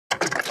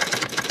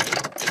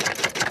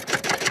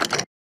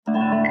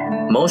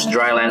Most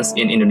drylands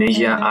in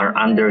Indonesia are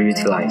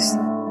underutilized.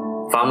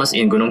 Farmers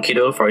in Gunung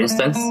Kidul, for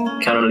instance,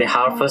 can only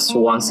harvest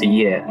once a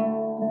year.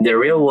 Their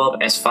real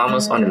work as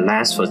farmers only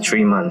lasts for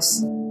 3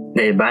 months.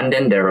 They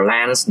abandon their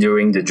lands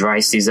during the dry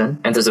season,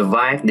 and to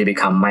survive, they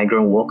become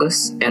migrant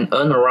workers and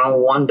earn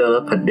around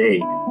 $1 per day.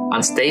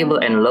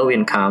 Unstable and low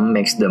income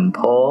makes them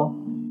poor,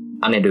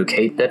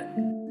 uneducated,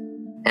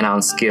 and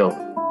unskilled.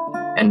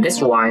 And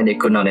that's why they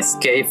could not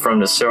escape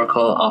from the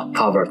circle of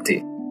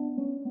poverty.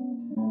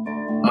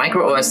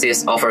 Micro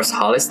Oasis offers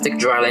holistic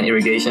dryland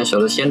irrigation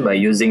solution by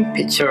using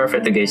Pitcher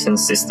Fertigation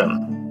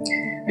System.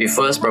 We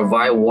first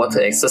provide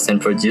water access and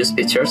produce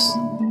pitchers.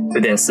 We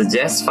then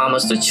suggest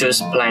farmers to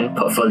choose plant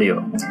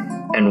portfolio.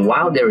 And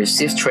while they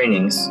receive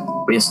trainings,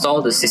 we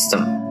install the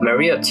system.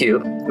 Maria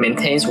tube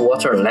maintains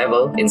water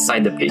level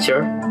inside the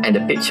pitcher, and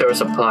the pitcher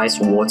supplies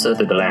water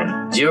to the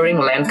land. During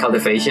land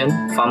cultivation,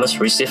 farmers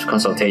receive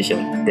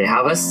consultation. They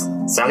harvest,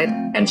 sell it,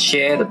 and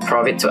share the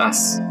profit to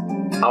us.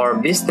 Our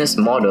business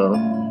model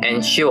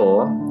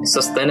ensures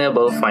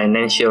sustainable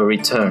financial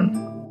return.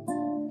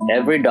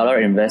 Every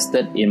dollar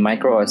invested in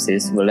Micro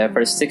Oasis will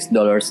leverage $6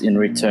 in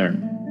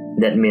return.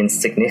 That means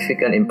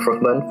significant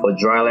improvement for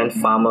dryland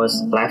farmers'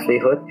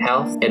 livelihood,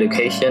 health,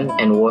 education,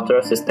 and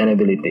water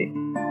sustainability.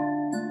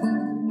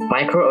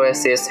 Micro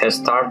Oasis has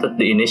started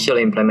the initial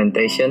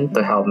implementation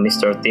to help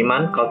Mr.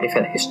 Timan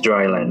cultivate his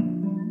dryland.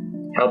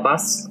 Help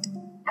us,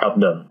 help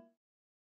them.